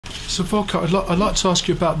So Volkhardt, I'd like to ask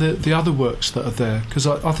you about the other works that are there, because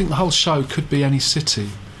I think the whole show could be any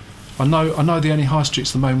city. I know the Any High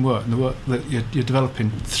Street's the main work, and the work that you're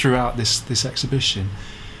developing throughout this exhibition.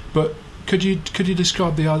 But could you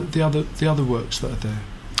describe the other works that are there?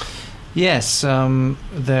 Yes,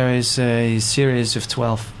 there is a series of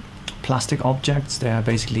 12 plastic objects. They are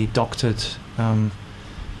basically doctored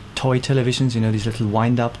toy televisions, these little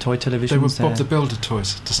wind-up toy televisions. They were Bob the Builder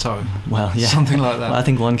toys to start with. Well, yeah. Something like that. Well, I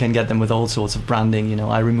think one can get them with all sorts of branding.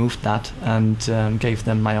 I removed that and gave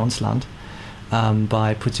them my own slant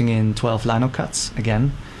by putting in 12 lino cuts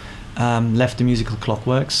again. Left the musical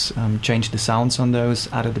clockworks, changed the sounds on those,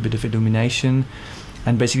 added a bit of illumination,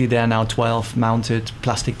 and basically there are now 12 mounted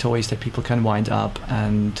plastic toys that people can wind up,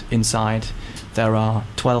 and inside there are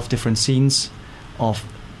 12 different scenes of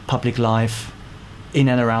public life in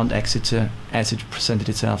and around Exeter as it presented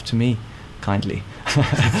itself to me, kindly.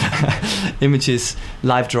 Images,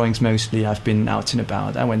 live drawings mostly. I've been out and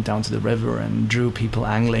about. I went down to the river and drew people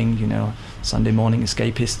angling, Sunday morning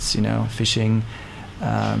escapists, fishing,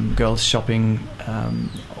 girls shopping,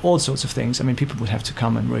 all sorts of things. I mean, people would have to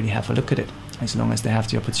come and really have a look at it as long as they have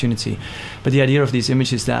the opportunity. But the idea of these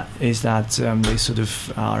images is that they sort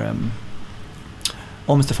of are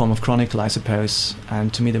almost a form of chronicle, I suppose.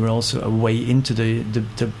 And to me, they were also a way into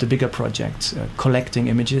the bigger project, collecting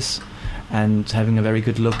images and having a very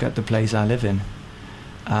good look at the place I live in.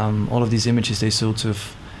 All of these images, they sort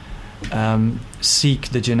of seek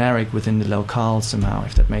the generic within the locale somehow,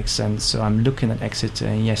 if that makes sense. So I'm looking at Exeter,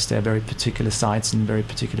 and yes, there are very particular sites and very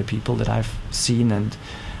particular people that I've seen and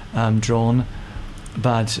drawn,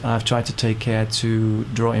 but I've tried to take care to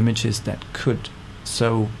draw images that could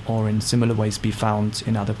so or in similar ways be found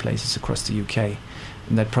in other places across the UK.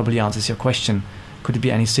 And that probably answers your question. Could it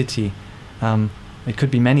be any city? It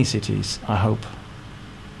could be many cities, I hope.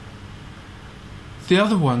 The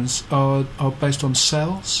other ones are based on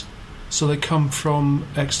cells, so they come from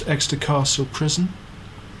Exeter Castle Prison.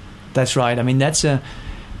 That's right. I mean, that's an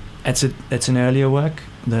earlier work.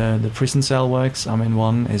 The prison cell works. I mean,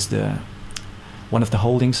 one is one of the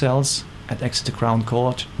holding cells at Exeter Crown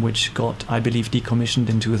Court, which got, I believe, decommissioned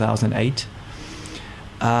in 2008.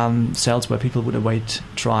 Cells where people would await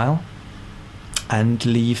trial and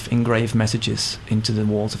leave engraved messages into the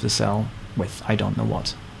walls of the cell with, I don't know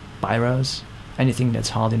what, biros, anything that's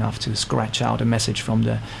hard enough to scratch out a message from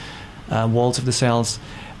the walls of the cells.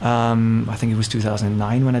 I think it was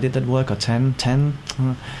 2009 when I did that work, or 10,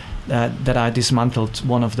 that I dismantled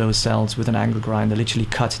one of those cells with an angle grinder, literally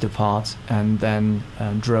cut it apart, and then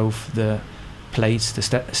drove the plates, the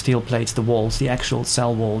steel plates, the walls, the actual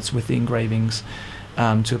cell walls with the engravings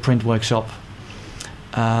to a print workshop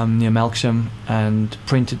near Melksham, and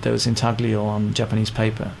printed those intaglio on Japanese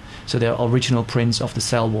paper. So they're original prints of the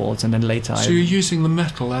cell walls, and then later. So you're using the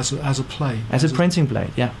metal as a plate, as a printing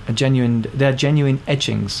plate, yeah. They're genuine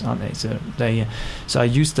etchings, aren't they? So I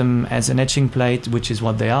used them as an etching plate, which is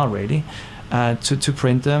what they are really, to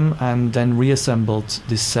print them, and then reassembled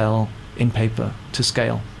this cell in paper to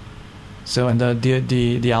scale. So and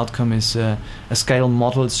the outcome is a scale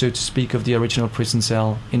model, so to speak, of the original prison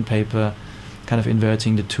cell in paper, kind of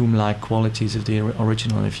inverting the tomb-like qualities of the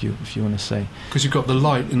original, if you want to say. Because you've got the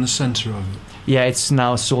light in the centre of it. Yeah, it's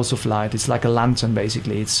now a source of light. It's like a lantern,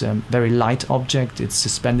 basically. It's a very light object. It's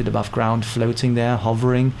suspended above ground, floating there,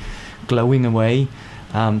 hovering, glowing away.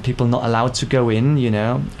 People not allowed to go in,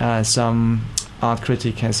 Some art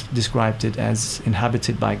critic has described it as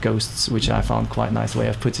inhabited by ghosts, which I found quite a nice way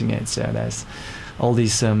of putting it. So there's all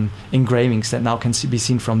these engravings that now can be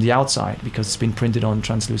seen from the outside because it's been printed on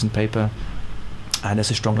translucent paper. And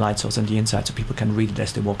there's a strong light source on the inside, so people can read it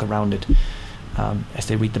as they walk around it, as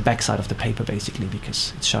they read the backside of the paper, basically,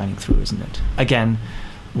 because it's shining through, isn't it? Again,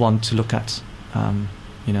 one to look at,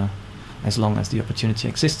 as long as the opportunity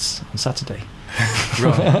exists on Saturday.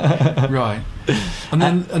 Right. And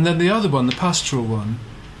then the other one, the pastoral one,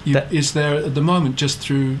 is there at the moment just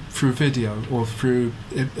through video or through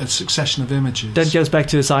a succession of images? That goes back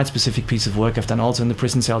to a site-specific piece of work I've done also in the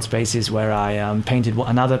prison cell spaces, where I painted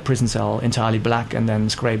another prison cell entirely black and then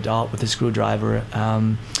scraped out with a screwdriver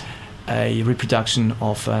a reproduction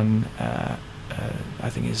of I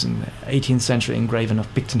think it's an 18th century engraving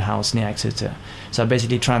of Picton House near Exeter. So I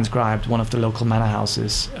basically transcribed one of the local manor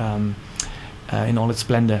houses in all its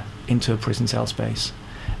splendour into a prison cell space.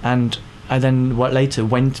 And I then later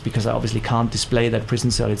went, because I obviously can't display that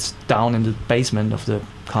prison cell, it's down in the basement of the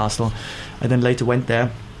castle. I then later went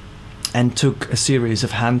there and took a series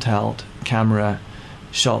of handheld camera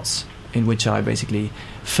shots in which I basically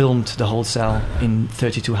filmed the whole cell in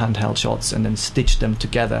 32 handheld shots and then stitched them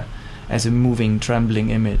together as a moving,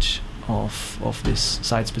 trembling image of this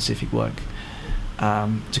site-specific work,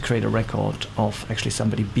 to create a record of actually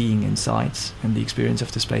somebody being inside and the experience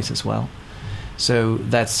of the space as well. So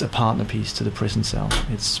that's a partner piece to the prison cell.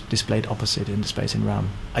 It's displayed opposite in the space in RAMM.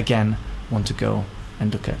 Again, want to go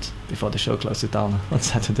and look at before the show closes down on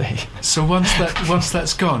Saturday. So once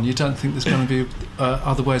that's gone, you don't think there's going to be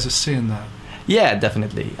other ways of seeing that? Yeah,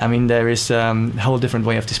 definitely. I mean, there is a whole different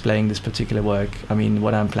way of displaying this particular work. I mean,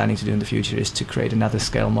 what I'm planning to do in the future is to create another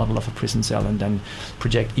scale model of a prison cell and then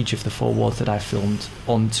project each of the 4 walls that I filmed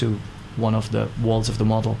onto one of the walls of the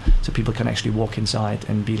model, so people can actually walk inside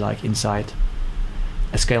and be like inside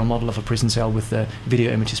a scale model of a prison cell with the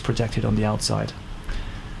video images projected on the outside.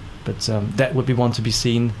 But that would be one to be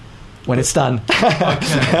seen when it's done.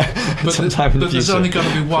 Okay. But Sometime in the future. There's only going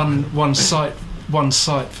to be one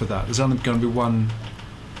site for that. There's only going to be one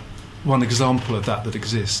example of that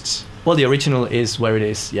exists. Well, the original is where it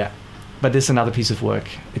is, yeah. But this is another piece of work.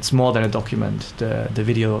 It's more than a document. The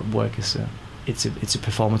video work is it's a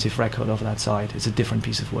performative record of that site. It's a different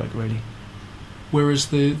piece of work, really. Whereas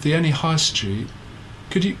the Any High Street,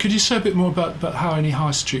 could you say a bit more about how Any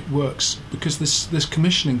High Street works? Because this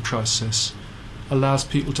commissioning process allows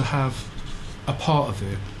people to have a part of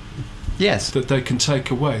it. Yes. That they can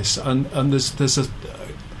take away, and there's a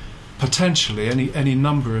potentially any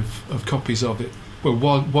number of copies of it. Well,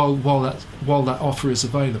 while that offer is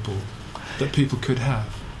available, that people could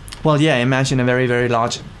have. Well, yeah. Imagine a very, very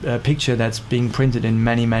large picture that's being printed in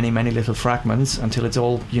many, many, many little fragments until it's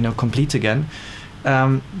all complete again.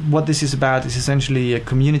 What this is about is essentially a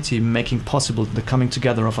community making possible the coming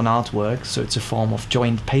together of an artwork. So it's a form of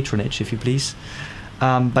joint patronage, if you please.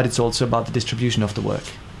 But it's also about the distribution of the work.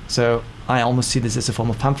 So I almost see this as a form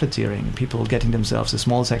of pamphleteering, people getting themselves a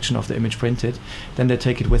small section of the image printed, then they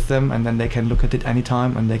take it with them and then they can look at it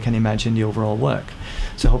anytime and they can imagine the overall work.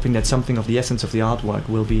 So hoping that something of the essence of the artwork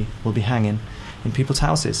will be hanging in people's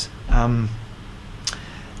houses.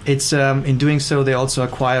 It's in doing so they also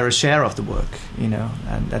acquire a share of the work,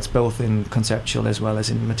 and that's both in conceptual as well as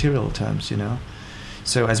in material terms,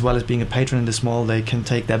 So as well as being a patron in the small, they can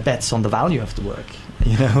take their bets on the value of the work,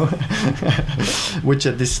 which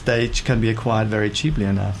at this stage can be acquired very cheaply,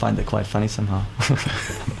 and I find that quite funny somehow.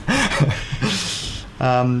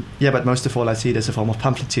 But most of all, I see it as a form of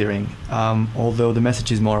pamphleteering. Although the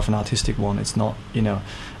message is more of an artistic one, it's not,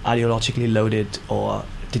 ideologically loaded or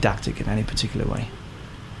didactic in any particular way.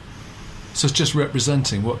 So it's just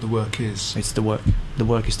representing what the work is. It's the work. The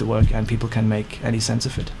work is the work, and people can make any sense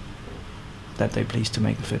of it that they please to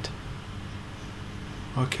make of it.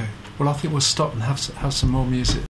 Okay. Well, I think we'll stop and have some more music.